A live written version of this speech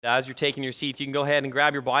As you're taking your seats, you can go ahead and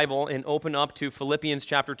grab your Bible and open up to Philippians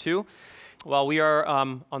chapter 2. Well, we are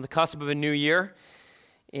on the cusp of a new year,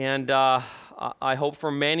 and I hope for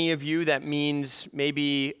many of you that means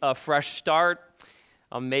maybe a fresh start,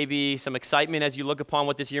 maybe some excitement as you look upon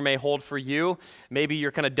what this year may hold for you. Maybe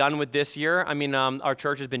you're kind of done with this year. I mean, our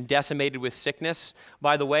church has been decimated with sickness.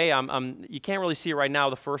 By the way, you can't really see it right now.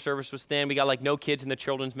 The first service was thin. We got like no kids in the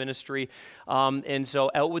children's ministry. And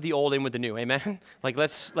so out with the old, in with the new. Amen? Like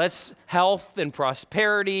let's health and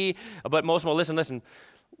prosperity. But most of all, listen.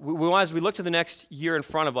 As we look to the next year in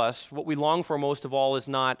front of us, what we long for most of all is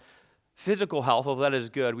not physical health, although that is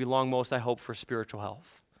good. We long most, I hope, for spiritual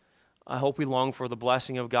health. I hope we long for the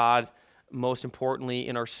blessing of God, most importantly,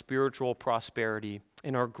 in our spiritual prosperity,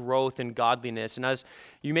 in our growth and godliness. And as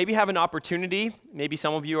you maybe have an opportunity, maybe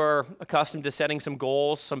some of you are accustomed to setting some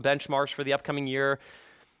goals, some benchmarks for the upcoming year,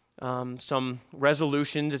 some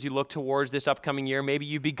resolutions as you look towards this upcoming year. Maybe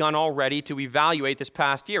you've begun already to evaluate this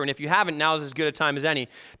past year. And if you haven't, now is as good a time as any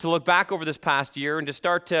to look back over this past year and to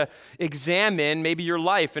start to examine maybe your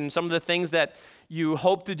life and some of the things that you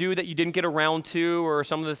hoped to do that you didn't get around to, or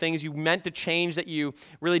some of the things you meant to change that you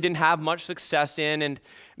really didn't have much success in. And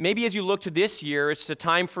maybe as you look to this year, it's a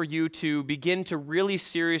time for you to begin to really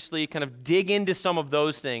seriously kind of dig into some of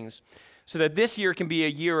those things so that this year can be a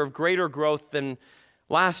year of greater growth than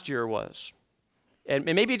last year was. And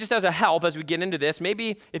maybe just as a help as we get into this,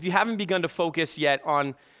 maybe if you haven't begun to focus yet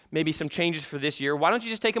on maybe some changes for this year, why don't you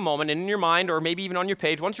just take a moment and in your mind, or maybe even on your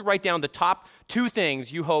page, why don't you write down the top 2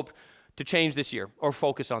 things you hope to change this year or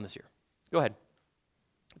focus on this year. Go ahead.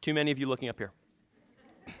 Too many of you looking up here.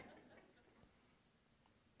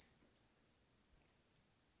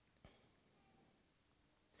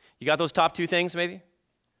 You got those top 2 things maybe?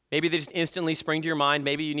 Maybe they just instantly spring to your mind.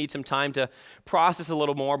 Maybe you need some time to process a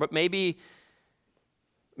little more, but maybe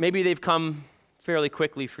they've come fairly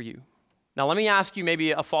quickly for you. Now let me ask you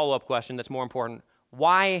maybe a follow-up question that's more important.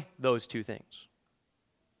 Why those 2 things?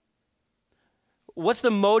 What's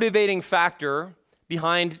the motivating factor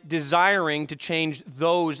behind desiring to change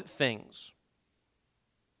those things?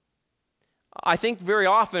 I think very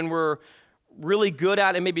often we're really good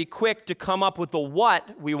at and maybe quick to come up with the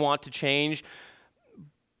what we want to change,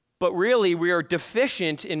 but really we are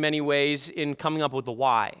deficient in many ways in coming up with the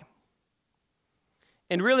why.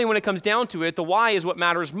 And really when it comes down to it, the why is what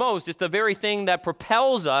matters most. It's the very thing that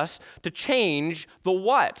propels us to change the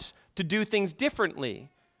what, to do things differently.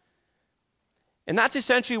 And that's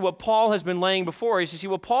essentially what Paul has been laying before us. You see,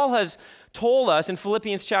 what Paul has told us in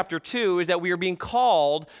Philippians chapter 2 is that we are being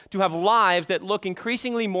called to have lives that look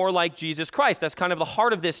increasingly more like Jesus Christ. That's kind of the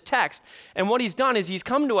heart of this text. And what he's done is he's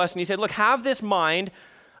come to us and he said, look, have this mind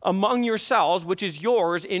among yourselves, which is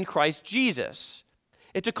yours in Christ Jesus.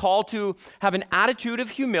 It's a call to have an attitude of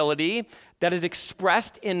humility that is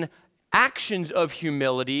expressed in actions of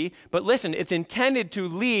humility. But listen, it's intended to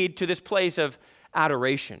lead to this place of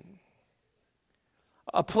adoration,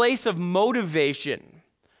 a place of motivation.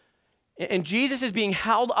 And Jesus is being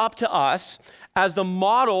held up to us as the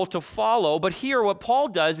model to follow. But here what Paul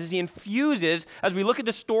does is he infuses, as we look at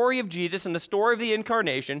the story of Jesus and the story of the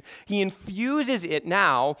incarnation, he infuses it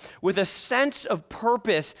now with a sense of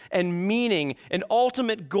purpose and meaning, an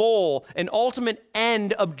ultimate goal, an ultimate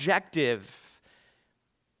end objective.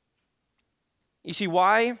 You see,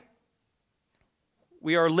 why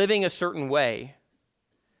we are living a certain way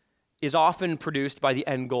is often produced by the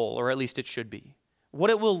end goal, or at least it should be. What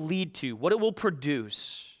it will lead to, what it will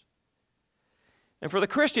produce. And for the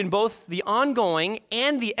Christian, both the ongoing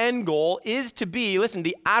and the end goal is to be, listen,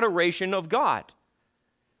 the adoration of God.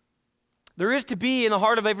 There is to be in the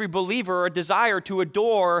heart of every believer a desire to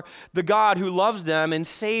adore the God who loves them and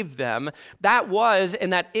saved them. That was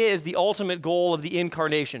and that is the ultimate goal of the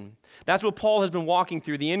incarnation. That's what Paul has been walking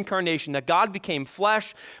through, the incarnation, that God became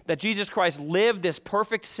flesh, that Jesus Christ lived this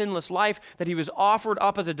perfect, sinless life, that he was offered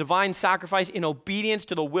up as a divine sacrifice in obedience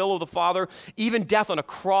to the will of the Father, even death on a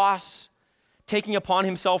cross, taking upon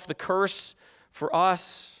himself the curse for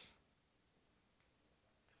us.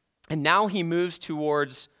 And now he moves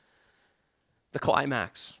towards the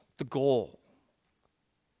climax, the goal.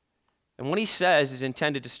 And what he says is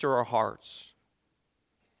intended to stir our hearts.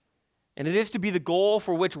 And it is to be the goal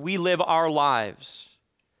for which we live our lives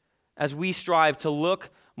as we strive to look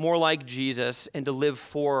more like Jesus and to live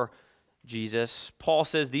for Jesus. Paul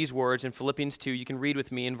says these words in Philippians 2. You can read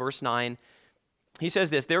with me in verse 9. He says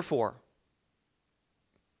this, therefore,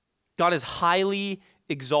 God has highly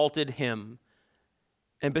exalted him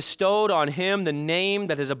and bestowed on him the name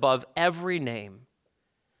that is above every name,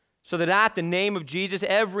 so that at the name of Jesus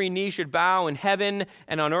every knee should bow in heaven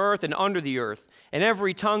and on earth and under the earth, and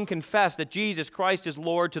every tongue confess that Jesus Christ is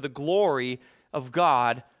Lord, to the glory of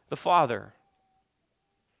God the Father.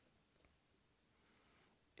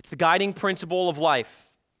 It's the guiding principle of life.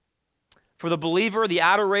 For the believer, the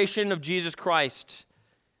adoration of Jesus Christ.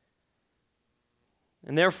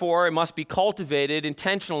 And therefore, it must be cultivated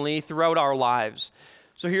intentionally throughout our lives.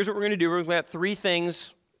 So here's what we're going to do. We're going to look at three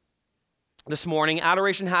things this morning.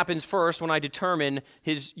 Adoration happens first when I determine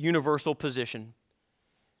his universal position.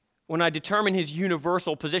 When I determine his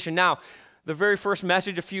universal position. Now, the very first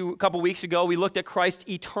message a couple weeks ago, we looked at Christ's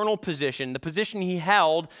eternal position, the position he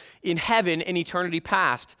held in heaven in eternity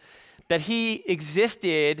past, that he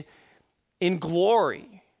existed in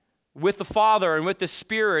glory with the Father and with the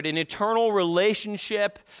Spirit, in eternal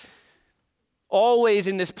relationship, always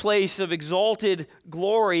in this place of exalted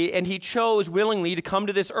glory, and he chose willingly to come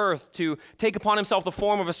to this earth, to take upon himself the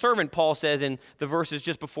form of a servant, Paul says in the verses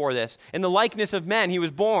just before this. In the likeness of men, he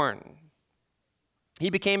was born. He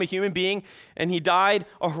became a human being, and he died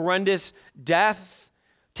a horrendous death,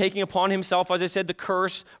 taking upon himself, as I said, the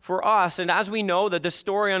curse for us. And as we know that the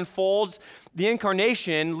story unfolds, the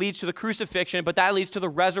incarnation leads to the crucifixion, but that leads to the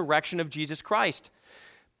resurrection of Jesus Christ.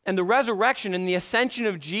 And the resurrection and the ascension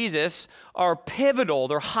of Jesus are pivotal.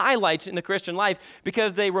 They're highlights in the Christian life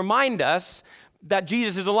because they remind us that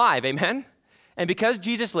Jesus is alive. Amen? And because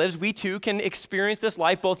Jesus lives, we too can experience this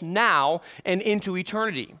life both now and into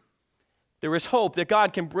eternity. There is hope that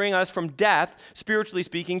God can bring us from death, spiritually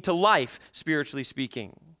speaking, to life, spiritually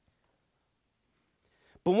speaking.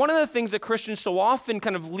 But one of the things that Christians so often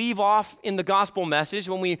kind of leave off in the gospel message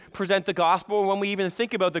when we present the gospel, or when we even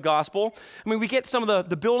think about the gospel, I mean, we get some of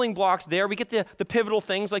the building blocks there. We get the pivotal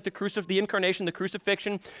things like the incarnation, the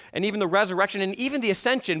crucifixion, and even the resurrection, and even the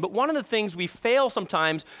ascension. But one of the things we fail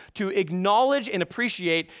sometimes to acknowledge and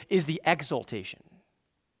appreciate is the exaltation.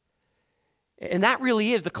 And that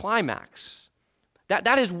really is the climax.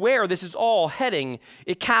 That is where this is all heading.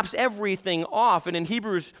 It caps everything off. And in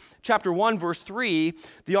Hebrews chapter 1, verse 3,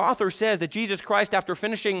 the author says that Jesus Christ, after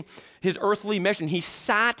finishing his earthly mission, he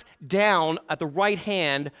sat down at the right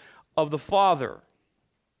hand of the Father.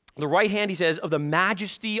 The right hand, he says, of the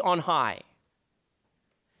majesty on high,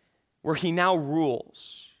 where he now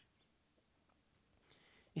rules.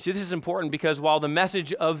 You see, this is important because while the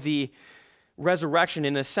message of the resurrection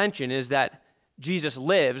and ascension is that Jesus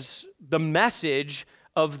lives, the message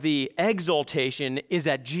of the exaltation is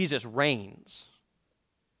that Jesus reigns.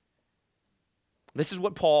 This is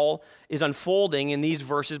what Paul is unfolding in these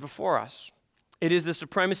verses before us. It is the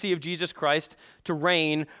supremacy of Jesus Christ to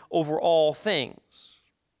reign over all things.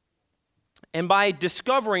 And by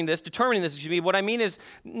determining this, what I mean is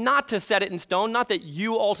not to set it in stone, not that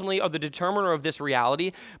you ultimately are the determiner of this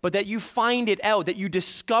reality, but that you find it out, that you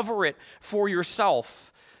discover it for yourself.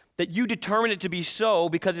 That you determine it to be so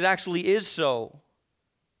because it actually is so.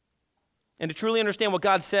 And to truly understand what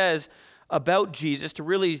God says about Jesus, to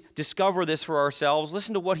really discover this for ourselves,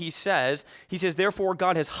 listen to what he says. He says, therefore,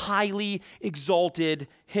 God has highly exalted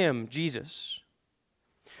him, Jesus.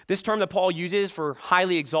 This term that Paul uses for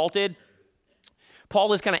highly exalted,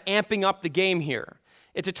 Paul is kind of amping up the game here.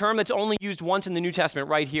 It's a term that's only used once in the New Testament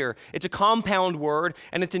right here. It's a compound word,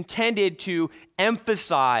 and it's intended to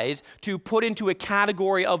emphasize, to put into a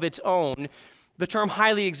category of its own. The term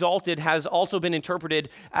highly exalted has also been interpreted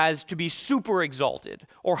as to be super exalted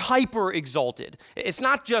or hyper exalted. It's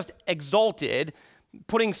not just exalted,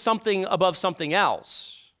 putting something above something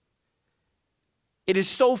else. It is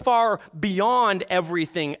so far beyond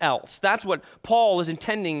everything else. That's what Paul is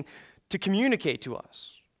intending to communicate to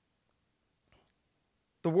us.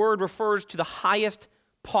 The word refers to the highest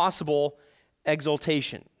possible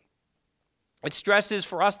exaltation. It stresses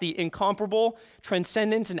for us the incomparable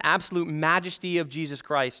transcendence and absolute majesty of Jesus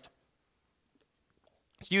Christ.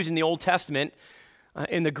 It's used in the Old Testament,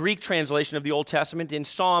 in the Greek translation of the Old Testament, in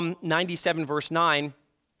Psalm 97, verse 9,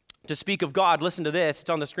 to speak of God. Listen to this. It's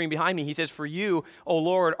on the screen behind me. He says, "For you, O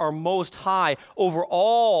Lord, are most high over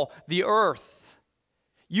all the earth.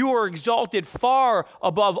 You are exalted far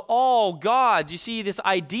above all gods." You see, this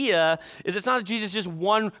idea is it's not that Jesus is just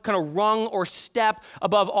one kind of rung or step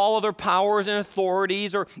above all other powers and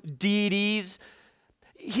authorities or deities.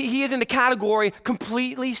 He is in a category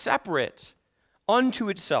completely separate unto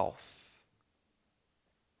itself.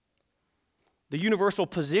 The universal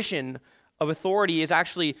position of authority is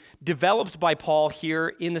actually developed by Paul here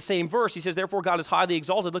in the same verse. He says, therefore God is highly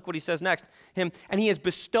exalted. Look what he says next. And he has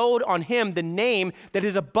bestowed on him the name that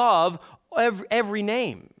is above every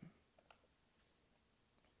name.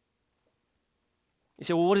 You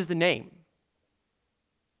say, well, what is the name?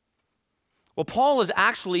 Well, Paul is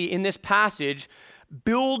actually, in this passage,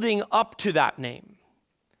 building up to that name.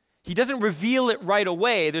 He doesn't reveal it right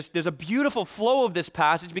away. There's a beautiful flow of this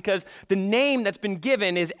passage because the name that's been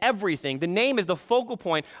given is everything. The name is the focal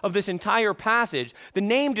point of this entire passage. The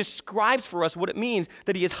name describes for us what it means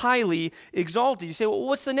that he is highly exalted. You say, well,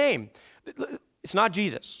 what's the name? It's not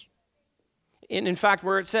Jesus. In fact,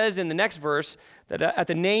 where it says in the next verse that at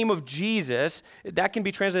the name of Jesus, that can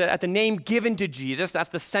be translated at the name given to Jesus. That's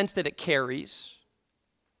the sense that it carries.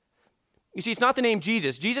 You see, it's not the name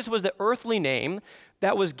Jesus. Jesus was the earthly name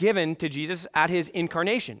that was given to Jesus at his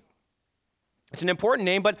incarnation. It's an important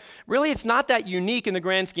name, but really it's not that unique in the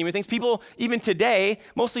grand scheme of things. People, even today,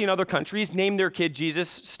 mostly in other countries, name their kid Jesus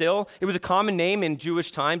still. It was a common name in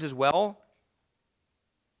Jewish times as well.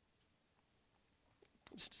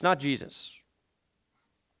 It's not Jesus.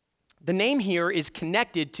 The name here is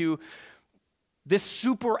connected to this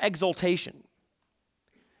super exaltation.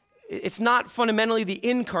 It's not fundamentally the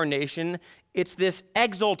incarnation, it's this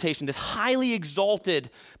exaltation, this highly exalted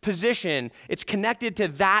position. It's connected to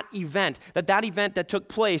that event that took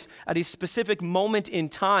place at a specific moment in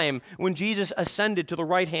time when Jesus ascended to the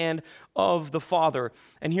right hand of the Father.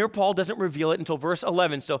 And here Paul doesn't reveal it until verse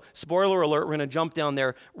 11. So spoiler alert, we're going to jump down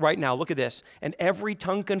there right now. Look at this. And every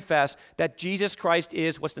tongue confess that Jesus Christ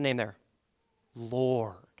is, what's the name there?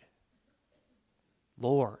 Lord.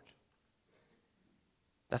 Lord.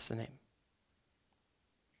 That's the name.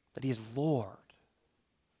 That he is Lord.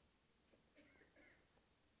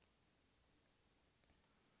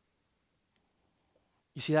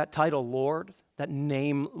 You see that title, Lord, that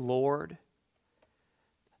name, Lord,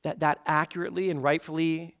 that accurately and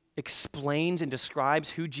rightfully explains and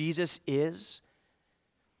describes who Jesus is.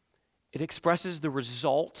 It expresses the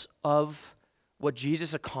result of what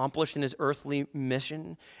Jesus accomplished in his earthly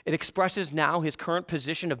mission. It expresses now his current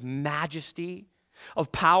position of majesty,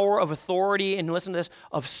 of power, of authority, and listen to this,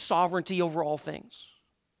 of sovereignty over all things.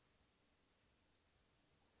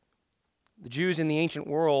 The Jews in the ancient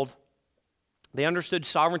world, they understood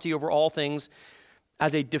sovereignty over all things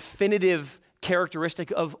as a definitive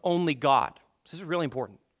characteristic of only God. This is really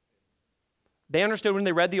important. They understood when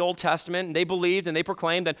they read the Old Testament, and they believed and they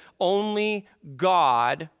proclaimed that only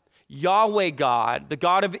God, Yahweh God, the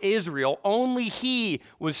God of Israel, only he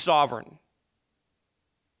was sovereign.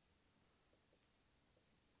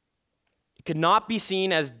 It could not be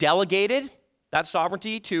seen as delegated, that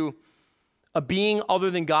sovereignty, to a being other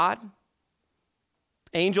than God.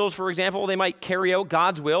 Angels, for example, they might carry out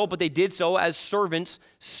God's will, but they did so as servants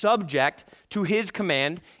subject to his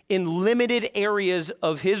command in limited areas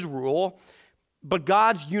of his rule. But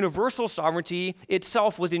God's universal sovereignty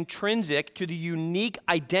itself was intrinsic to the unique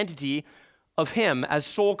identity of him as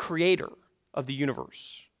sole creator of the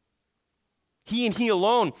universe. He and he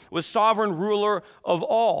alone was sovereign ruler of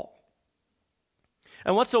all.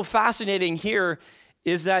 And what's so fascinating here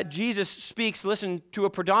is that Jesus speaks, listen, to a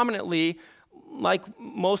predominantly, like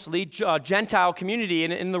mostly, Gentile community.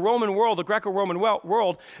 And in the Roman world, the Greco-Roman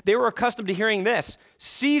world, they were accustomed to hearing this: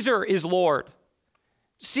 Caesar is Lord.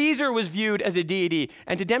 Caesar was viewed as a deity.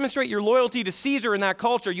 And to demonstrate your loyalty to Caesar in that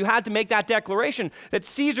culture, you had to make that declaration that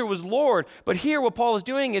Caesar was Lord. But here what Paul is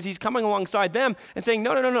doing is he's coming alongside them and saying,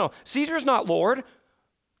 no. Caesar's not Lord.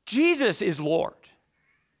 Jesus is Lord.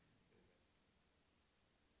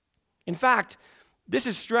 In fact, this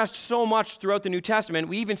is stressed so much throughout the New Testament.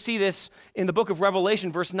 We even see this in the book of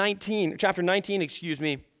Revelation, chapter 19.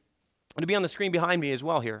 It'll be on the screen behind me as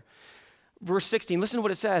well here. Verse 16, listen to what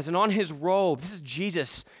it says. And on his robe, this is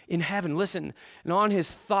Jesus in heaven, listen. And on his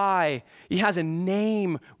thigh, he has a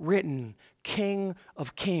name written, King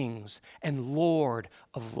of Kings and Lord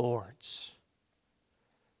of Lords.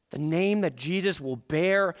 The name that Jesus will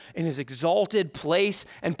bear in his exalted place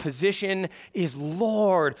and position is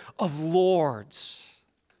Lord of Lords.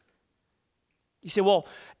 You say, well,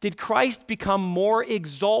 did Christ become more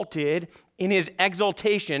exalted in his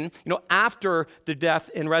exaltation, after the death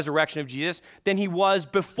and resurrection of Jesus than he was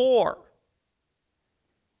before?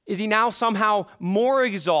 Is he now somehow more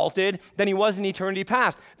exalted than he was in eternity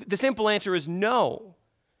past? The simple answer is no.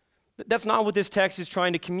 That's not what this text is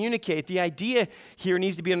trying to communicate. The idea here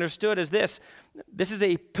needs to be understood as this. This is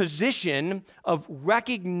a position of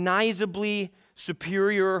recognizably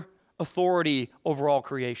superior authority over all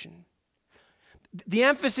creation. The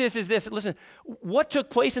emphasis is this. Listen, what took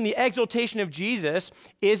place in the exaltation of Jesus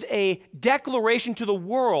is a declaration to the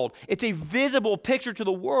world. It's a visible picture to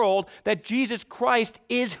the world that Jesus Christ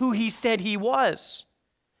is who he said he was.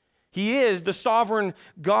 He is the sovereign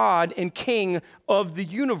God and King of the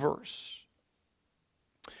universe.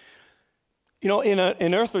 In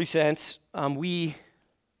an earthly sense, this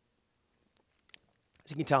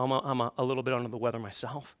As you can tell, I'm a little bit under the weather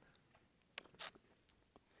myself.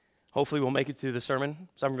 Hopefully we'll make it through the sermon.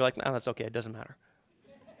 Some of you are like, no, that's okay, it doesn't matter.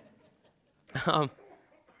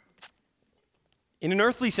 In an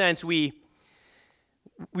earthly sense, we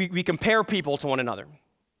compare people to one another.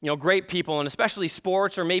 Great people, and especially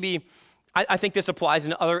sports, or maybe I think this applies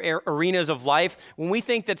in other arenas of life. When we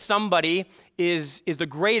think that somebody is the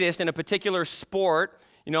greatest in a particular sport,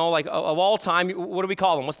 like of all time, what do we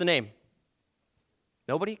call them? What's the name?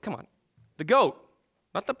 Nobody? Come on. The GOAT.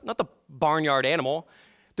 Not the barnyard animal.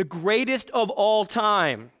 The greatest of all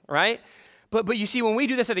time, right? But you see, when we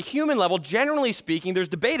do this at a human level, generally speaking, there's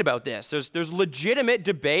debate about this. There's legitimate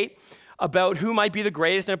debate about who might be the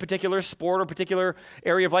greatest in a particular sport or particular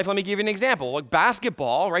area of life. Let me give you an example. Like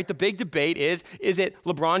basketball, right? The big debate is it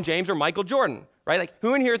LeBron James or Michael Jordan, right? Like,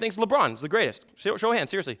 who in here thinks LeBron's the greatest? Show of hands,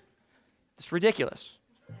 seriously. It's ridiculous.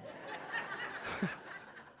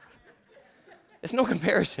 It's no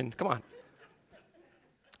comparison. Come on.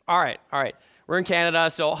 All right. We're in Canada,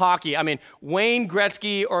 so hockey. I mean, Wayne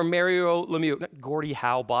Gretzky or Mario Lemieux. Gordie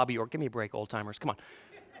Howe, Bobby Orr. Give me a break, old timers. Come on.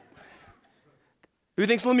 Who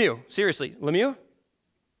thinks Lemieux? Seriously, Lemieux?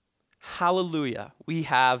 Hallelujah. We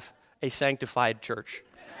have a sanctified church.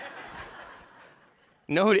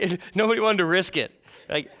 Nobody wanted to risk it.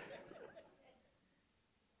 Like,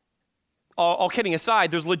 all kidding aside,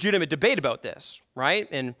 there's legitimate debate about this, right?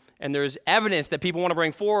 And there's evidence that people want to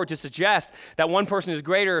bring forward to suggest that one person is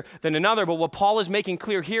greater than another. But what Paul is making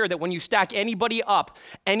clear here, that when you stack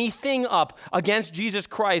anything up against Jesus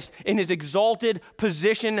Christ in his exalted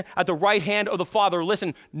position at the right hand of the Father,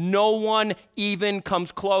 listen, no one even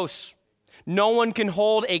comes close. No one can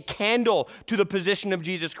hold a candle to the position of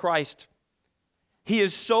Jesus Christ. He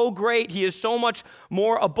is so great. He is so much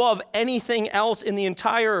more above anything else in the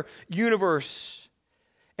entire universe.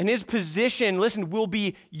 And his position, listen, will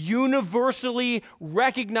be universally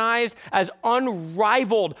recognized as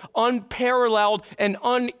unrivaled, unparalleled, and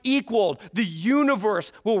unequaled. The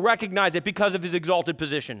universe will recognize it because of his exalted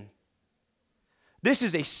position. This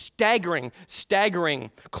is a staggering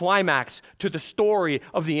climax to the story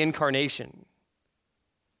of the incarnation.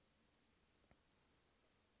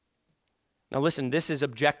 Now listen, this is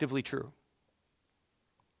objectively true.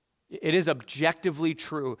 It is objectively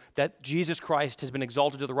true that Jesus Christ has been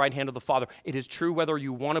exalted to the right hand of the Father. It is true whether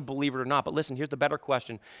you want to believe it or not. But listen, here's the better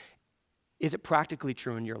question. Is it practically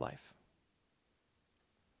true in your life?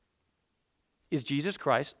 Is Jesus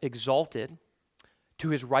Christ exalted to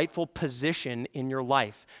his rightful position in your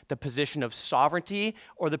life? The position of sovereignty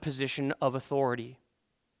or the position of authority?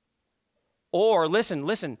 Or,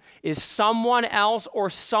 listen, is someone else or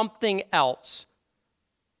something else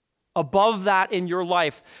above that in your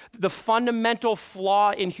life? The fundamental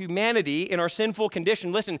flaw in humanity, in our sinful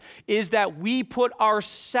condition, listen, is that we put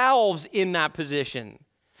ourselves in that position.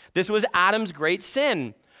 This was Adam's great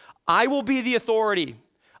sin. I will be the authority.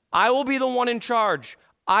 I will be the one in charge.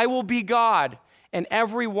 I will be God. And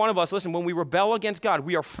every one of us, listen, when we rebel against God,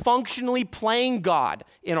 we are functionally playing God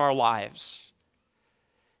in our lives.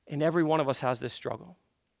 And every one of us has this struggle.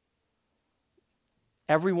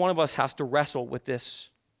 Every one of us has to wrestle with this.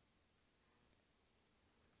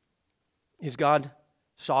 Is God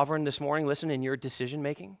sovereign this morning? Listen, in your decision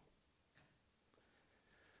making?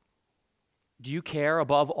 Do you care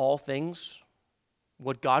above all things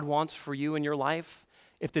what God wants for you in your life?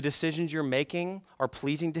 If the decisions you're making are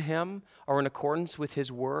pleasing to him, are in accordance with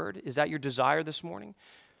his word, is that your desire this morning?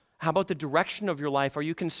 How about the direction of your life? Are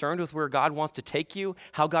you concerned with where God wants to take you,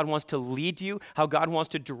 how God wants to lead you, how God wants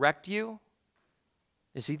to direct you?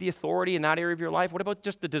 Is he the authority in that area of your life? What about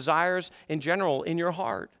just the desires in general in your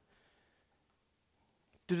heart?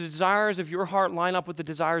 Do the desires of your heart line up with the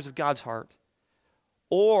desires of God's heart?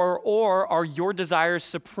 Or are your desires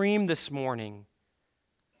supreme this morning?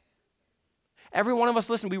 Every one of us,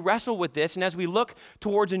 listen, we wrestle with this, and as we look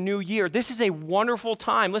towards a new year, this is a wonderful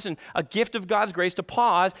time, listen, a gift of God's grace to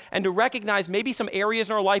pause and to recognize maybe some areas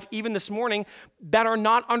in our life, even this morning, that are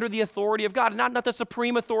not under the authority of God, not the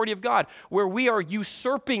supreme authority of God, where we are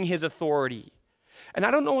usurping his authority. And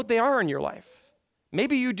I don't know what they are in your life.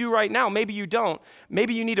 Maybe you do right now, maybe you don't.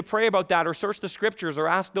 Maybe you need to pray about that or search the scriptures or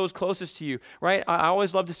ask those closest to you, right? I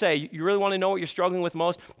always love to say, you really want to know what you're struggling with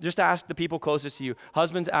most? Just ask the people closest to you.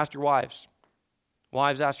 Husbands, ask your wives.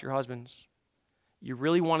 Wives, ask your husbands. You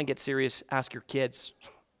really want to get serious, ask your kids.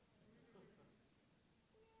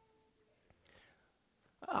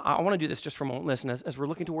 I want to do this just for a moment. Listen, as we're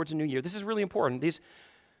looking towards a new year, this is really important.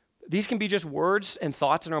 These can be just words and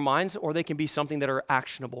thoughts in our minds, or they can be something that are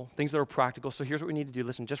actionable, things that are practical. So here's what we need to do.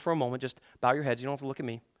 Listen, just for a moment, just bow your heads. You don't have to look at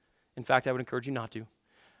me. In fact, I would encourage you not to.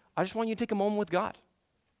 I just want you to take a moment with God.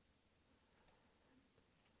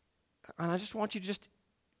 And I just want you to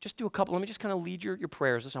just do a couple. Let me just kind of lead your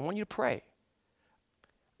prayers. Listen, I want you to pray.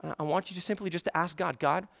 I want you to simply just to ask God,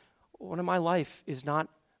 God, what in my life is not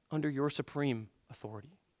under your supreme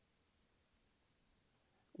authority?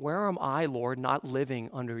 Where am I, Lord, not living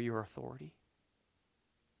under your authority?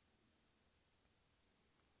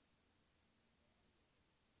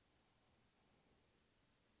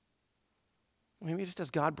 Maybe just as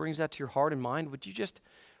God brings that to your heart and mind, would you just,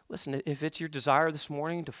 listen, if it's your desire this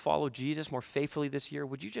morning to follow Jesus more faithfully this year,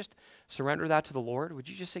 would you just surrender that to the Lord? Would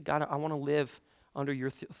you just say, God, I want to live under your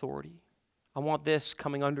authority. I want this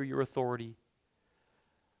coming under your authority.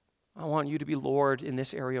 I want you to be Lord in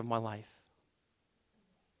this area of my life.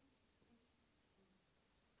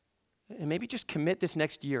 And maybe just commit this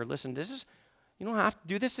next year. Listen, you don't have to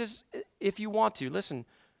do this if you want to. Listen,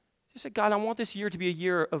 just say, God, I want this year to be a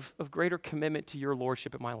year of greater commitment to your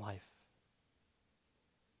lordship in my life.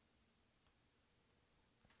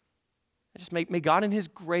 Just may God in his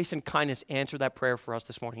grace and kindness answer that prayer for us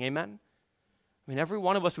this morning. Amen? I mean, every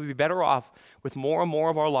one of us would be better off with more and more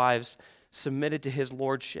of our lives submitted to his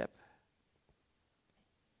lordship.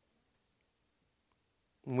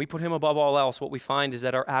 When we put him above all else, what we find is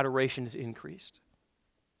that our adoration is increased.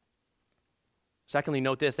 Secondly,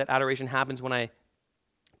 note this, that adoration happens when I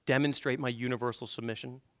demonstrate my universal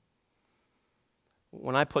submission.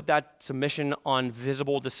 When I put that submission on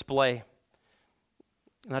visible display,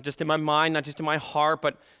 not just in my mind, not just in my heart,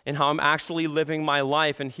 but in how I'm actually living my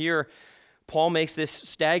life. And here, Paul makes this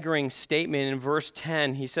staggering statement in verse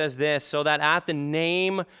 10. He says this, so that at the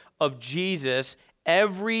name of Jesus,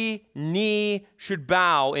 every knee should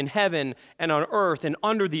bow in heaven and on earth and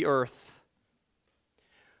under the earth.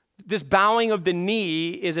 This bowing of the knee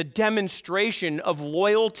is a demonstration of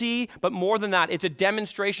loyalty, but more than that, it's a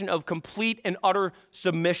demonstration of complete and utter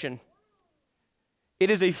submission. It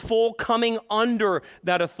is a full coming under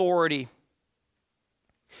that authority.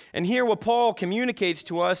 And here what Paul communicates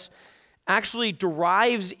to us actually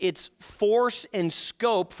derives its force and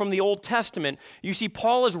scope from the Old Testament. You see,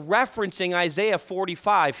 Paul is referencing Isaiah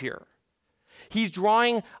 45 here. He's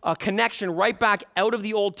drawing a connection right back out of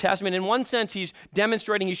the Old Testament. In one sense, he's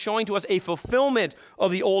showing to us a fulfillment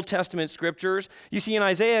of the Old Testament scriptures. You see, in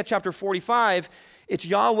Isaiah chapter 45, it's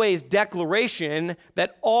Yahweh's declaration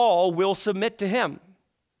that all will submit to him.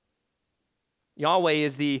 Yahweh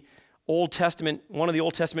is the Old Testament, one of the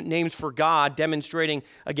Old Testament names for God, demonstrating,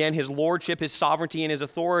 again, his lordship, his sovereignty, and his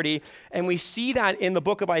authority. And we see that in the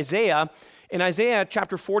book of Isaiah. In Isaiah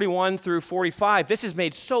chapter 41 through 45, this is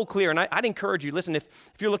made so clear. And I'd encourage you, listen, if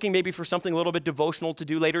you're looking maybe for something a little bit devotional to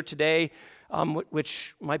do later today,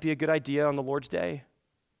 which might be a good idea on the Lord's Day,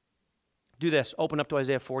 do this. Open up to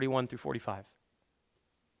Isaiah 41 through 45.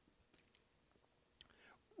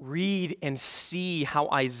 Read and see how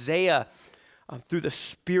Isaiah, through the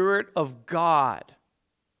Spirit of God,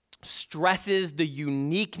 stresses the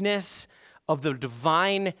uniqueness of the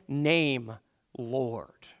divine name, Lord.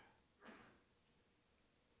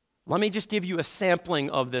 Let me just give you a sampling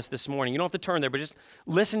of this morning. You don't have to turn there, but just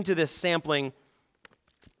listen to this sampling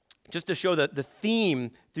just to show the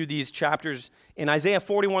theme through these chapters. In Isaiah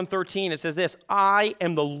 41:13, it says this, I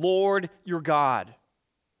am the Lord your God.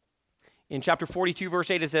 In chapter 42, verse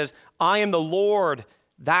 8, it says, I am the Lord,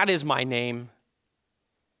 that is my name.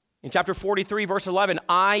 In chapter 43, verse 11,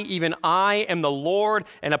 even I am the Lord,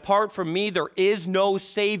 and apart from me there is no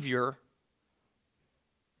Savior.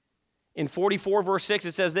 In 44, verse 6,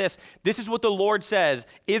 it says this is what the Lord says,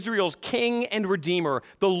 Israel's King and Redeemer,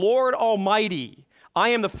 the Lord Almighty. I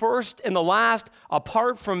am the first and the last.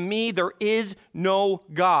 Apart from me, there is no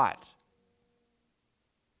God.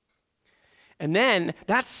 And then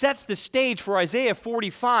that sets the stage for Isaiah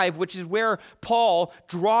 45, which is where Paul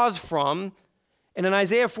draws from. And in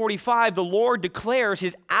Isaiah 45, the Lord declares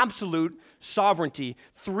his absolute sovereignty.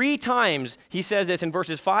 3 times he says this in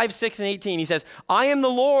verses 5, 6, and 18. He says, I am the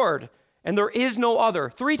Lord, and there is no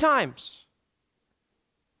other. 3 times.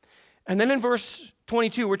 And then in verse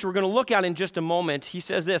 22, which we're going to look at in just a moment, he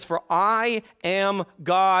says this, for I am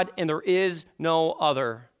God, and there is no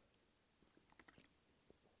other.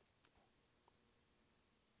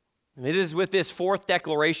 And it is with this 4th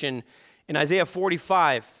declaration in Isaiah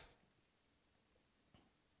 45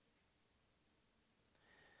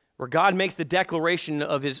 where God makes the declaration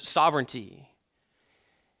of his sovereignty.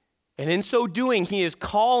 And in so doing, he is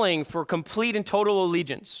calling for complete and total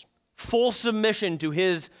allegiance, full submission to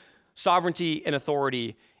his sovereignty and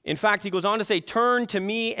authority. In fact, he goes on to say, turn to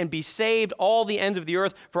me and be saved, all the ends of the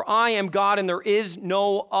earth, for I am God and there is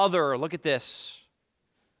no other. Look at this.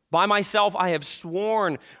 By myself I have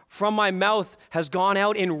sworn, from my mouth has gone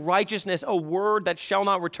out in righteousness a word that shall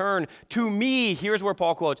not return. To me, here's where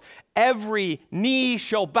Paul quotes, every knee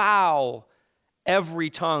shall bow, every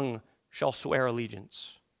tongue shall swear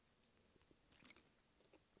allegiance.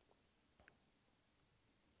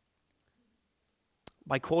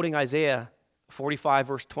 By quoting Isaiah 45,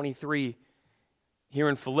 verse 23, here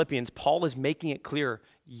in Philippians, Paul is making it clear,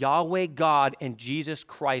 Yahweh God and Jesus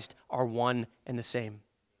Christ are one and the same.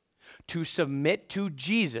 To submit to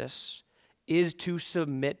Jesus is to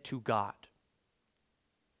submit to God.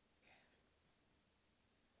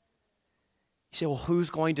 You say, well, who's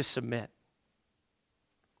going to submit?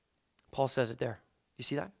 Paul says it there. You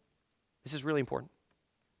see that? This is really important.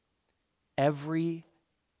 Every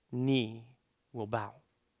knee will bow.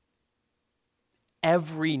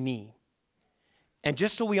 Every knee. And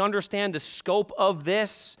just so we understand the scope of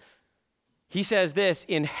this, he says this,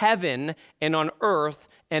 in heaven and on earth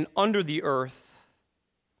and under the earth.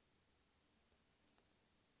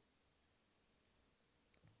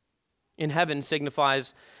 In heaven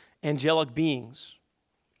signifies angelic beings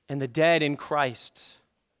and the dead in Christ.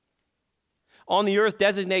 On the earth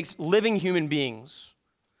designates living human beings,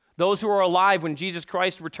 those who are alive when Jesus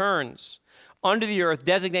Christ returns. Under the earth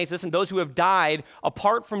designates, listen, those who have died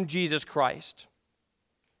apart from Jesus Christ.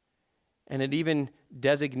 And it even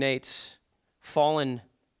designates fallen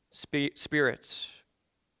spirits.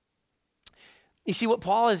 You see, what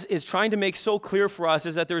Paul is trying to make so clear for us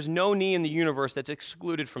is that there's no knee in the universe that's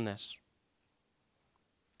excluded from this.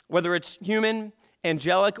 Whether it's human,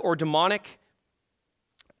 angelic, or demonic,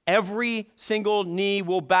 every single knee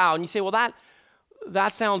will bow. And you say, well,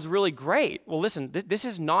 that sounds really great. Well, listen, this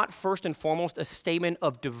is not first and foremost a statement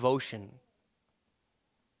of devotion.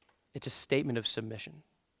 It's a statement of submission.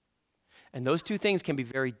 And those two things can be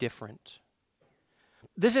very different.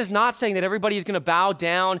 This is not saying that everybody is going to bow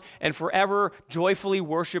down and forever joyfully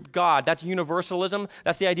worship God. That's universalism.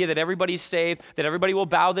 That's the idea that everybody's saved, that everybody will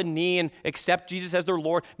bow the knee and accept Jesus as their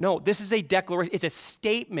Lord. No, this is a declaration. It's a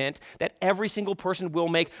statement that every single person will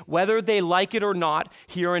make, whether they like it or not,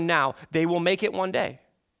 here and now. They will make it one day.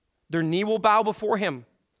 Their knee will bow before him.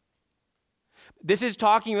 This is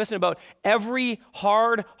talking, listen, about every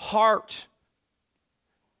hard heart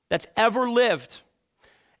that's ever lived.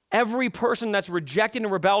 Every person that's rejected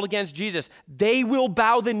and rebelled against Jesus, they will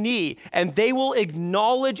bow the knee and they will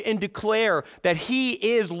acknowledge and declare that he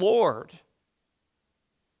is Lord.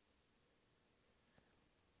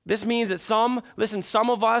 This means that some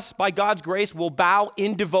of us, by God's grace, will bow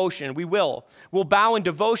in devotion. We will. We'll bow in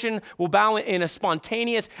devotion. We'll bow in a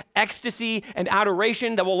spontaneous ecstasy and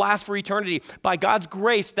adoration that will last for eternity. By God's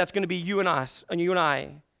grace, that's going to be you and us, and you and I.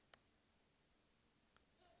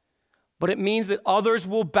 But it means that others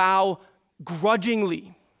will bow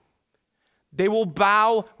grudgingly. They will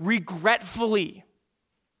bow regretfully.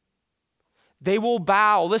 They will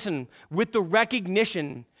bow, listen, with the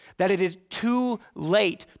recognition that it is too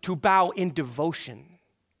late to bow in devotion.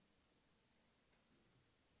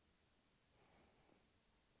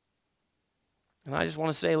 And I just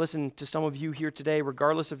want to say, listen, to some of you here today,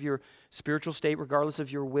 regardless of your spiritual state, regardless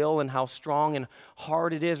of your will and how strong and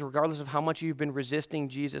hard it is, regardless of how much you've been resisting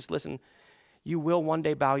Jesus, listen, you will one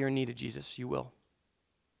day bow your knee to Jesus. You will.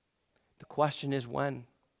 The question is when?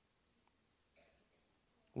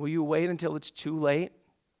 Will you wait until it's too late?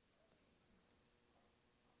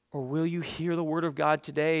 Or will you hear the word of God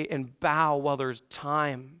today and bow while there's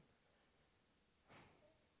time?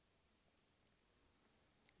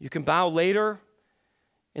 You can bow later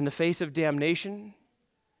in the face of damnation,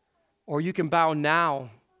 or you can bow now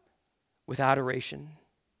with adoration.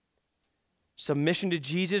 Submission to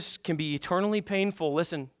Jesus can be eternally painful,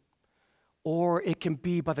 listen, or it can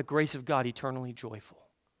be, by the grace of God, eternally joyful.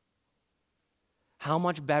 How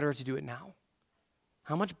much better to do it now?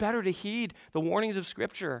 How much better to heed the warnings of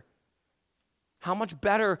Scripture? How much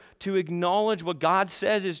better to acknowledge what God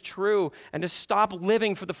says is true and to stop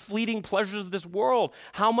living for the fleeting pleasures of this world?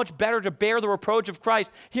 How much better to bear the reproach of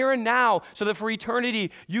Christ here and now so that for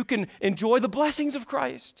eternity you can enjoy the blessings of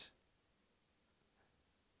Christ?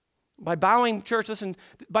 By bowing, church, listen,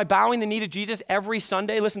 by bowing the knee to Jesus every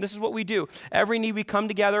Sunday, listen, this is what we do. Every knee we come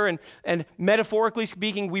together and metaphorically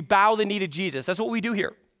speaking, we bow the knee to Jesus. That's what we do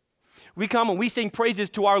here. We come and we sing praises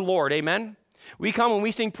to our Lord, amen? We come and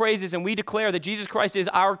we sing praises and we declare that Jesus Christ is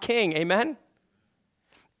our King, amen?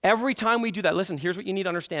 Every time we do that, listen, here's what you need to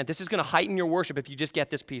understand. This is going to heighten your worship if you just get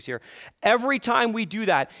this piece here. Every time we do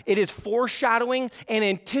that, it is foreshadowing and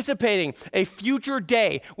anticipating a future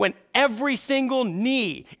day when every single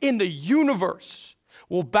knee in the universe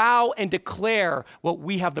will bow and declare what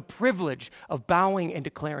we have the privilege of bowing and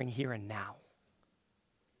declaring here and now.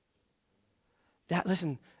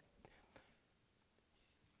 Listen,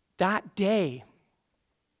 that day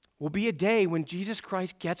will be a day when Jesus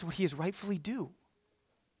Christ gets what he is rightfully due.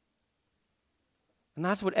 And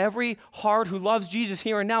that's what every heart who loves Jesus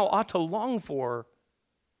here and now ought to long for.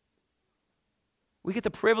 We get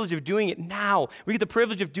the privilege of doing it now. We get the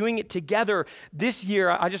privilege of doing it together this year.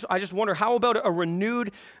 I just wonder, how about a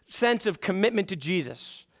renewed sense of commitment to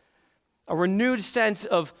Jesus? A renewed sense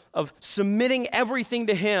of submitting everything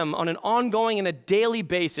to him on an ongoing and a daily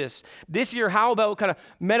basis. This year, how about, kind of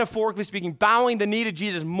metaphorically speaking, bowing the knee to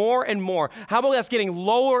Jesus more and more? How about us getting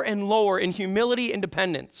lower and lower in humility and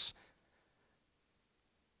dependence?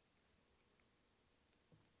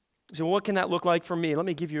 So what can that look like for me? Let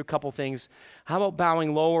me give you a couple things. How about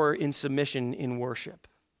bowing lower in submission in worship?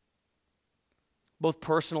 Both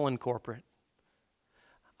personal and corporate.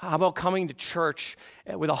 How about coming to church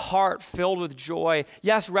with a heart filled with joy?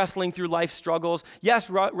 Yes, wrestling through life struggles. Yes,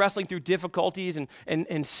 wrestling through difficulties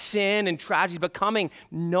and sin and tragedies, but coming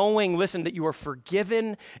knowing, listen, that you are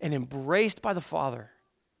forgiven and embraced by the Father.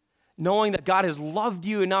 Knowing that God has loved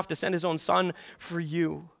you enough to send his own Son for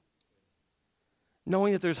you.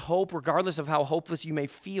 Knowing that there's hope regardless of how hopeless you may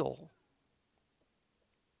feel.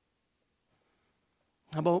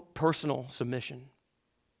 How about personal submission?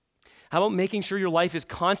 How about making sure your life is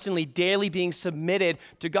constantly, daily being submitted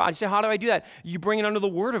to God? You say, how do I do that? You bring it under the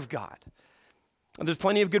Word of God. And there's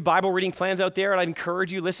plenty of good Bible reading plans out there, and I'd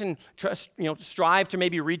encourage you, listen, strive to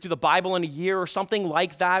maybe read through the Bible in a year or something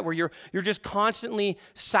like that, where you're just constantly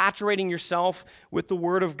saturating yourself with the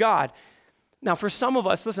Word of God. Now, for some of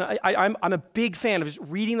us, listen, I'm a big fan of just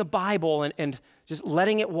reading the Bible and just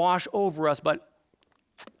letting it wash over us, but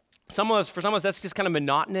for some of us, that's just kind of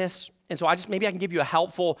monotonous. And so maybe I can give you a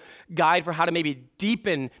helpful guide for how to maybe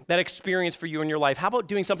deepen that experience for you in your life. How about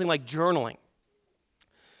doing something like journaling?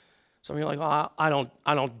 Some of you are like, well, I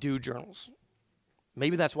don't do journals.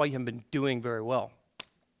 Maybe that's why you haven't been doing very well.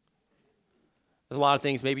 There's a lot of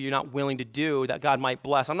things maybe you're not willing to do that God might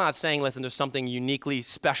bless. I'm not saying, listen, there's something uniquely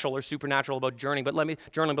special or supernatural about journaling, but let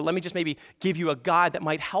me just maybe give you a guide that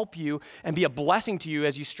might help you and be a blessing to you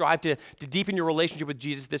as you strive to deepen your relationship with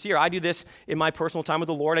Jesus this year. I do this in my personal time with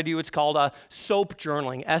the Lord. It's called SOAP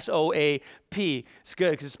journaling, SOAP. It's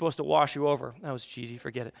good because it's supposed to wash you over. That was cheesy,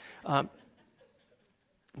 forget it.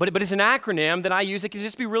 But it's an acronym that I use that can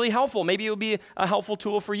just be really helpful. Maybe it will be a helpful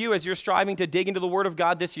tool for you as you're striving to dig into the Word of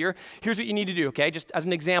God this year. Here's what you need to do, okay? Just as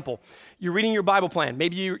an example. You're reading your Bible plan.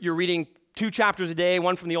 Maybe you're reading 2 chapters a day,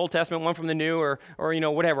 one from the Old Testament, one from the New, or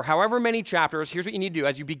whatever. However many chapters, here's what you need to do.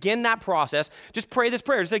 As you begin that process, just pray this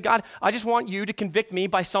prayer. Just say, God, I just want you to convict me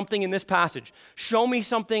by something in this passage. Show me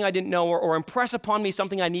something I didn't know, or impress upon me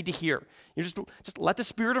something I need to hear. You just let the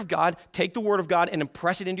Spirit of God take the Word of God and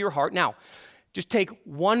impress it into your heart. Now, just take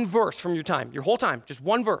one verse from your time, your whole time, just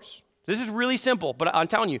one verse. This is really simple, but I'm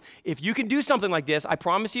telling you, if you can do something like this, I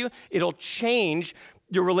promise you, it'll change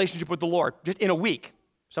your relationship with the Lord just in a week.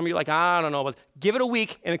 Some of you are like, I don't know, but give it a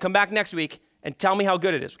week and then come back next week and tell me how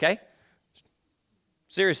good it is, okay?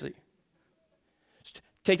 Seriously. Just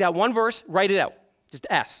take that one verse, write it out. Just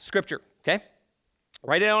S, scripture, okay?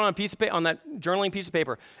 Write it out on a piece of paper, on that journaling piece of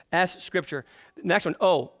paper. S, scripture. Next one,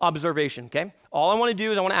 O, observation, okay? All I want to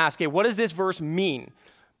do is I want to ask, okay, what does this verse mean?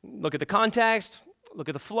 Look at the context, look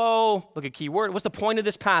at the flow, look at key word. What's the point of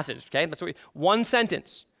this passage, okay? That's what one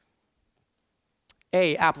sentence.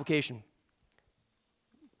 A, application.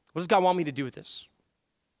 What does God want me to do with this?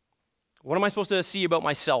 What am I supposed to see about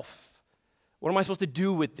myself? What am I supposed to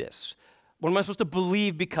do with this? What am I supposed to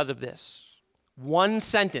believe because of this? One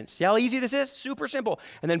sentence. See how easy this is? Super simple.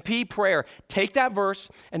 And then P, prayer. Take that verse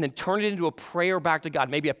and then turn it into a prayer back to God.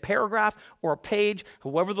 Maybe a paragraph or a page,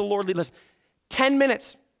 however the Lord leads. Listen, 10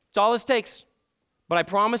 minutes. That's all this takes. But I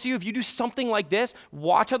promise you, if you do something like this,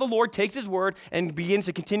 watch how the Lord takes his word and begins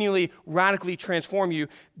to continually, radically transform you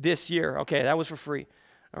this year. Okay, that was for free.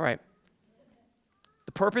 All right.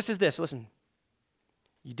 The purpose is this. Listen.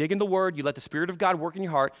 You dig in the word. You let the Spirit of God work in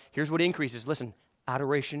your heart. Here's what increases. Listen.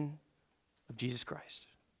 Adoration of Jesus Christ.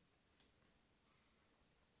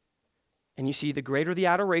 And you see, the greater the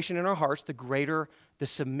adoration in our hearts, the greater the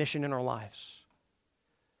submission in our lives.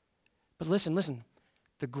 But listen,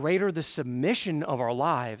 the greater the submission of our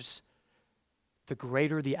lives, the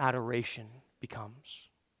greater the adoration becomes.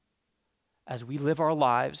 As we live our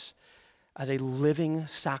lives as a living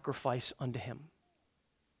sacrifice unto him.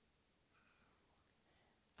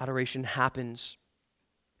 Adoration happens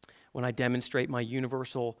when I demonstrate my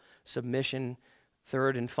universal submission.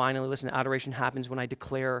 Third and finally, listen, adoration happens when I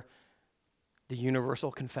declare the universal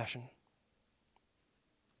confession.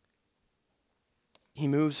 He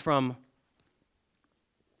moves from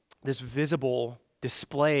this visible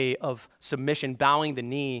display of submission, bowing the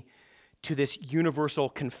knee to this universal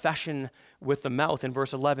confession with the mouth in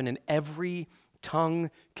verse 11. And every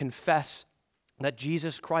tongue confess that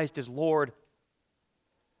Jesus Christ is Lord.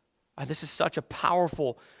 This is such a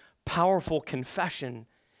powerful, powerful confession.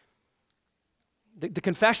 The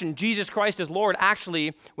confession, Jesus Christ is Lord,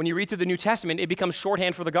 actually, when you read through the New Testament, it becomes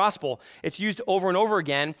shorthand for the gospel. It's used over and over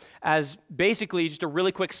again as basically just a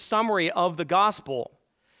really quick summary of the gospel.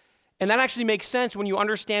 And that actually makes sense when you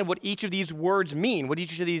understand what each of these words mean, what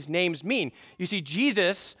each of these names mean. You see,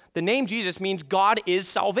 Jesus, the name Jesus means God is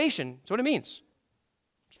salvation. That's what it means.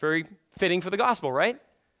 It's very fitting for the gospel, right?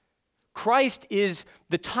 Christ is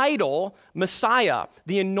the title, Messiah,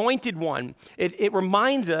 the anointed one. It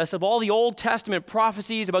reminds us of all the Old Testament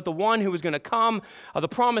prophecies about the one who was going to come, of the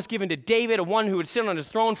promise given to David, a one who would sit on his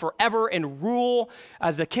throne forever and rule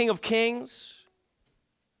as the King of Kings,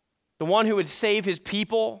 the one who would save his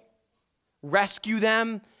people, rescue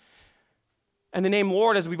them. And the name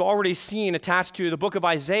Lord, as we've already seen attached to the book of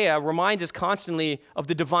Isaiah, reminds us constantly of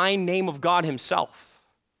the divine name of God himself.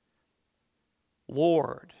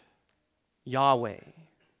 Lord, Yahweh.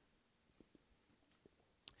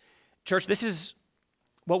 Church, this is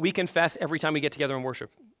what we confess every time we get together and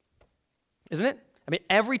worship, isn't it? I mean,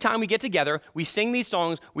 every time we get together, we sing these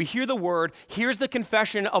songs, we hear the word, here's the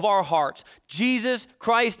confession of our hearts. Jesus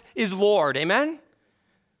Christ is Lord, amen?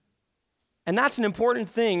 And that's an important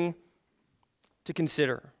thing to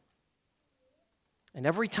consider. And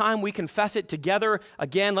every time we confess it together,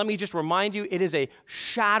 again, let me just remind you, it is a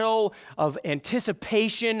shadow of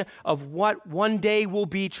anticipation of what one day will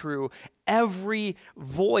be true. Every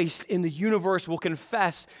voice in the universe will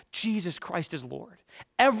confess Jesus Christ is Lord.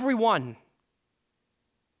 Everyone.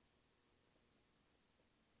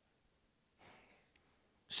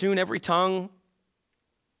 Soon every tongue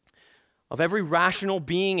of every rational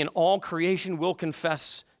being in all creation will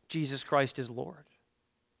confess Jesus Christ is Lord.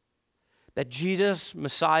 That Jesus,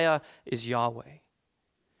 Messiah, is Yahweh.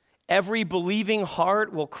 Every believing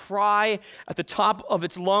heart will cry at the top of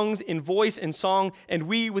its lungs in voice and song, and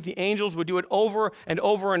we with the angels would do it over and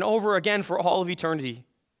over and over again for all of eternity.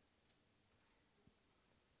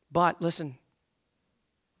 But listen,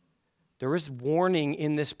 there is warning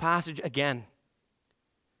in this passage again.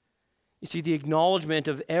 You see, the acknowledgement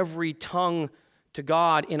of every tongue to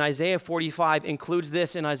God in Isaiah 45 includes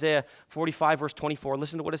this in Isaiah 45, verse 24.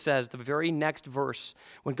 Listen to what it says, the very next verse.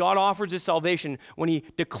 When God offers his salvation, when he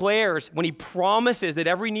declares, when he promises that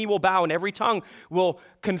every knee will bow and every tongue will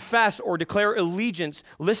confess or declare allegiance,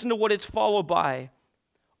 listen to what it's followed by.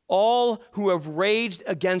 All who have raged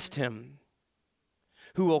against him,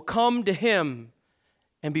 who will come to him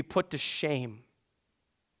and be put to shame.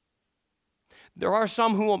 There are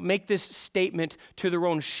some who will make this statement to their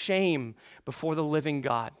own shame before the living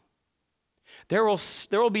God. There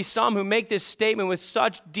will be some who make this statement with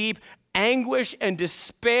such deep anguish and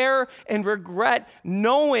despair and regret,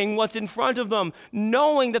 knowing what's in front of them,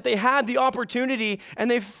 knowing that they had the opportunity and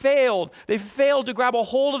they failed. They failed to grab a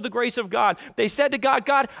hold of the grace of God. They said to God,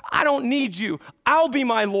 God, I don't need you. I'll be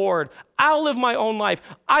my Lord. I'll live my own life.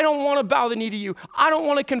 I don't want to bow the knee to you. I don't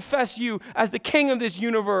want to confess you as the king of this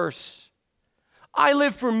universe. I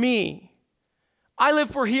live for me. I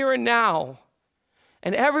live for here and now.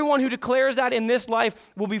 And everyone who declares that in this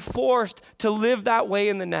life will be forced to live that way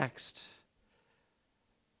in the next.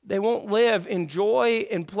 They won't live in joy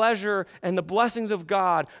and pleasure and the blessings of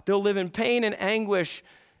God. They'll live in pain and anguish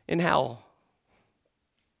in hell.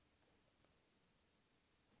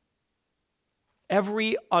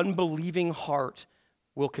 Every unbelieving heart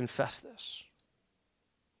will confess this.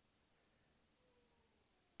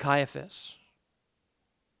 Caiaphas,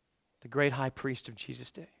 the great high priest of Jesus'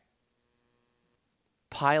 day.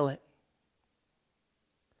 Pilate,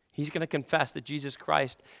 he's going to confess that Jesus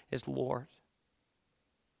Christ is Lord.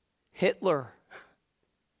 Hitler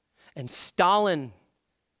and Stalin,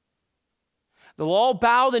 they'll all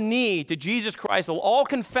bow the knee to Jesus Christ. They'll all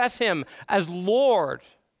confess him as Lord.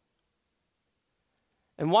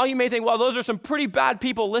 And while you may think, well, those are some pretty bad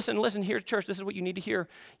people, listen here, church, this is what you need to hear.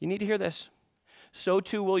 You need to hear this. So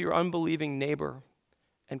too will your unbelieving neighbor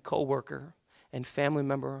and coworker and family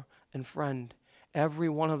member and friend. Every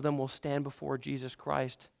one of them will stand before Jesus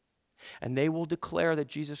Christ, and they will declare that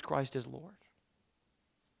Jesus Christ is Lord.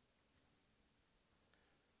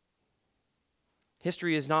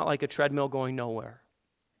 History is not like a treadmill going nowhere.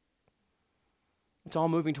 It's all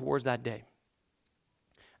moving towards that day.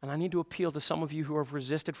 And I need to appeal to some of you who have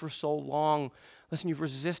resisted for so long. Listen, you've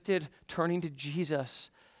resisted turning to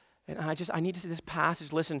Jesus And I need to see this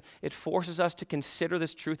passage. Listen, it forces us to consider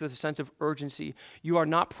this truth with a sense of urgency. You are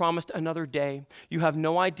not promised another day. You have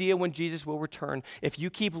no idea when Jesus will return. If you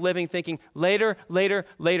keep living thinking, later, later,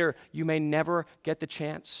 later, you may never get the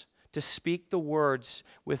chance to speak the words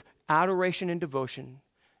with adoration and devotion,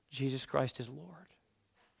 Jesus Christ is Lord.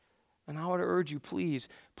 And I would urge you, please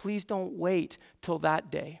don't wait till that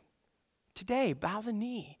day. Today, bow the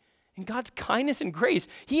knee. In God's kindness and grace,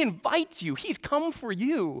 He invites you. He's come for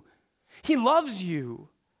you. He loves you.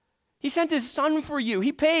 He sent His Son for you.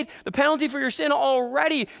 He paid the penalty for your sin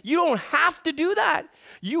already. You don't have to do that.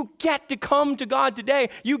 You get to come to God today.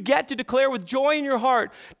 You get to declare with joy in your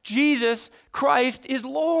heart, Jesus Christ is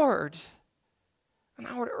Lord. And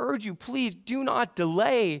I would urge you, please do not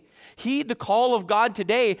delay. Heed the call of God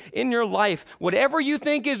today in your life. Whatever you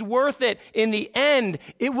think is worth it, in the end,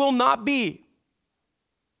 it will not be.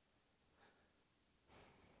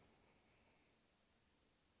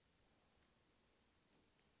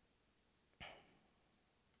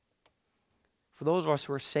 For those of us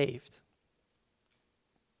who are saved,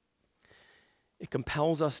 it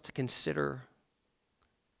compels us to consider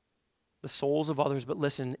the souls of others, but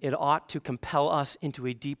listen, it ought to compel us into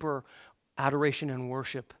a deeper adoration and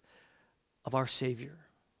worship of our Savior.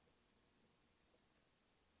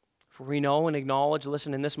 For we know and acknowledge,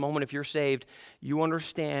 listen, in this moment, if you're saved, you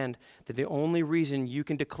understand that the only reason you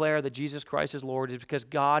can declare that Jesus Christ is Lord is because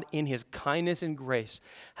God, in His kindness and grace,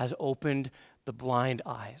 has opened the blind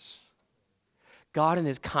eyes. God, in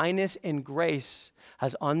His kindness and grace,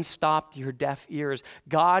 has unstopped your deaf ears.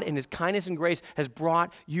 God, in His kindness and grace, has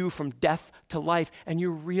brought you from death to life, and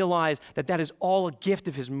you realize that that is all a gift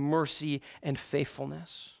of His mercy and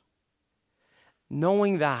faithfulness.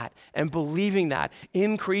 Knowing that and believing that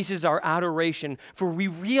increases our adoration, for we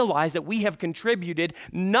realize that we have contributed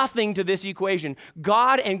nothing to this equation.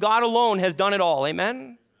 God and God alone has done it all.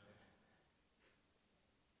 Amen?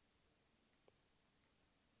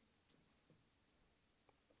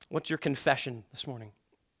 What's your confession this morning?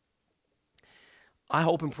 I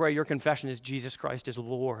hope and pray your confession is Jesus Christ is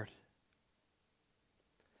Lord.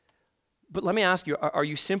 But let me ask you, are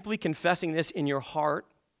you simply confessing this in your heart,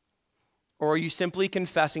 or are you simply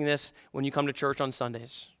confessing this when you come to church on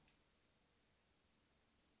Sundays?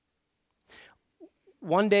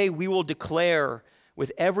 One day we will declare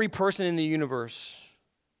with every person in the universe,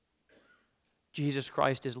 Jesus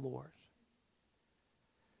Christ is Lord.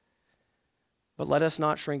 But let us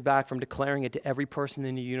not shrink back from declaring it to every person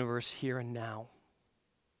in the universe here and now.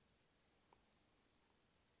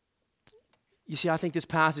 You see, I think this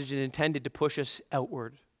passage is intended to push us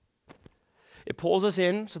outward. It pulls us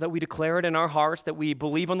in so that we declare it in our hearts, that we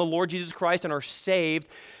believe on the Lord Jesus Christ and are saved,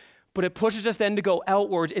 but it pushes us then to go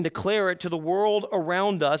outwards and declare it to the world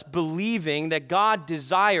around us, believing that God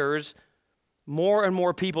desires more and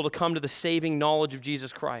more people to come to the saving knowledge of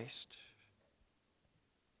Jesus Christ.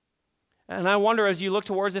 And I wonder, as you look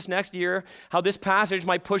towards this next year, how this passage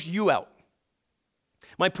might push you out.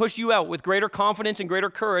 Might push you out with greater confidence and greater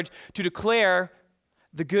courage to declare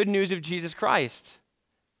the good news of Jesus Christ.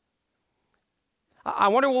 I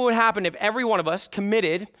wonder what would happen if every one of us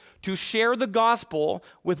committed to share the gospel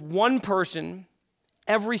with one person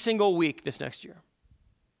every single week this next year.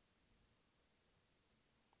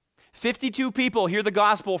 52 people hear the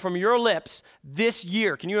gospel from your lips this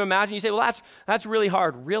year. Can you imagine? You say, well, that's really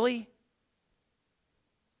hard. Really?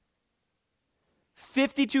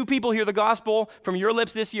 52 people hear the gospel from your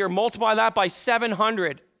lips this year. Multiply that by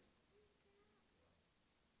 700.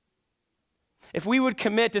 If we would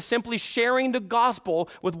commit to simply sharing the gospel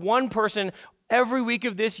with one person every week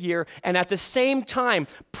of this year, and at the same time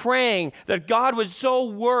praying that God would so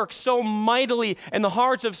work so mightily in the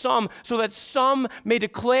hearts of some, so that some may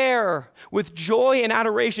declare with joy and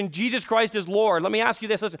adoration, Jesus Christ is Lord. Let me ask you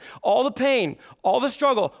this, listen, all the pain, all the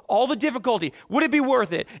struggle, all the difficulty, would it be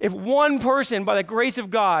worth it if one person, by the grace of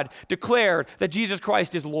God, declared that Jesus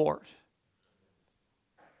Christ is Lord?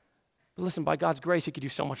 But listen, by God's grace, He could do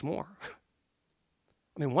so much more.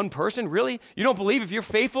 I mean, one person, really? You don't believe if you're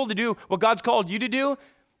faithful to do what God's called you to do,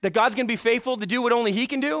 that God's going to be faithful to do what only He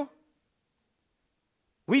can do?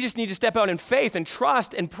 We just need to step out in faith and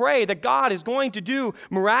trust and pray that God is going to do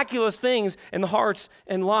miraculous things in the hearts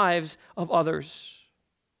and lives of others.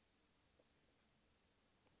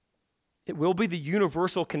 It will be the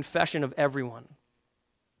universal confession of everyone.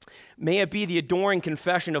 May it be the adoring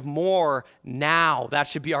confession of more now. That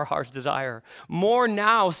should be our heart's desire. More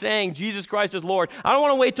now, saying Jesus Christ is Lord. I don't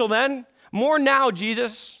want to wait till then. More now,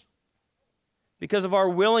 Jesus. Because of our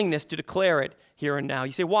willingness to declare it here and now.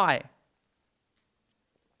 You say, why?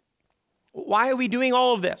 Why are we doing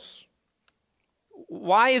all of this?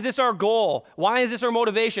 Why is this our goal? Why is this our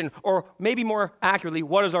motivation? Or maybe more accurately,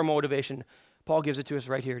 what is our motivation? Paul gives it to us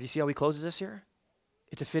right here. Do you see how he closes this here?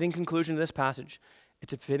 It's a fitting conclusion to this passage.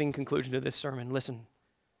 It's a fitting conclusion to this sermon. Listen.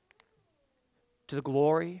 To the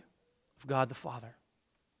glory of God the Father.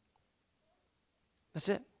 That's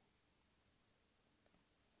it.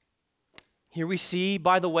 Here we see,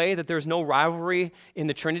 by the way, that there's no rivalry in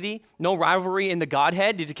the Trinity, no rivalry in the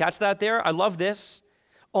Godhead. Did you catch that there? I love this.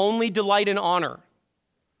 Only delight and honor.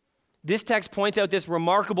 This text points out this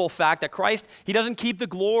remarkable fact that Christ, he doesn't keep the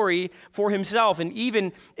glory for himself. And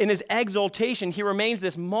even in his exaltation, he remains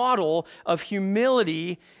this model of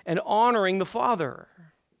humility and honoring the Father.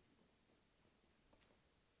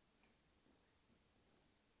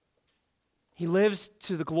 He lives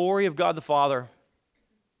to the glory of God the Father.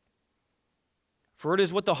 For it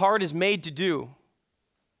is what the heart is made to do.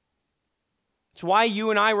 It's why you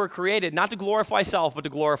and I were created, not to glorify self, but to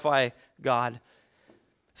glorify God.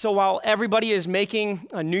 So while everybody is making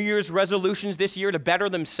New Year's resolutions this year to better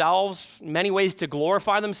themselves, in many ways to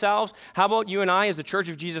glorify themselves, how about you and I as the Church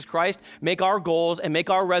of Jesus Christ make our goals and make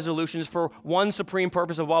our resolutions for one supreme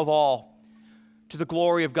purpose above all, to the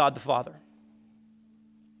glory of God the Father.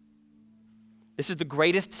 This is the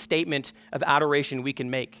greatest statement of adoration we can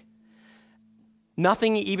make.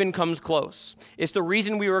 Nothing even comes close. It's the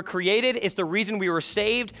reason we were created. It's the reason we were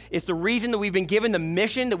saved. It's the reason that we've been given the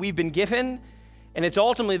mission that we've been given. And it's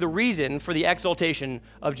ultimately the reason for the exaltation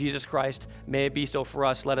of Jesus Christ. May it be so for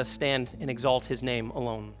us. Let us stand and exalt his name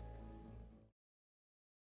alone.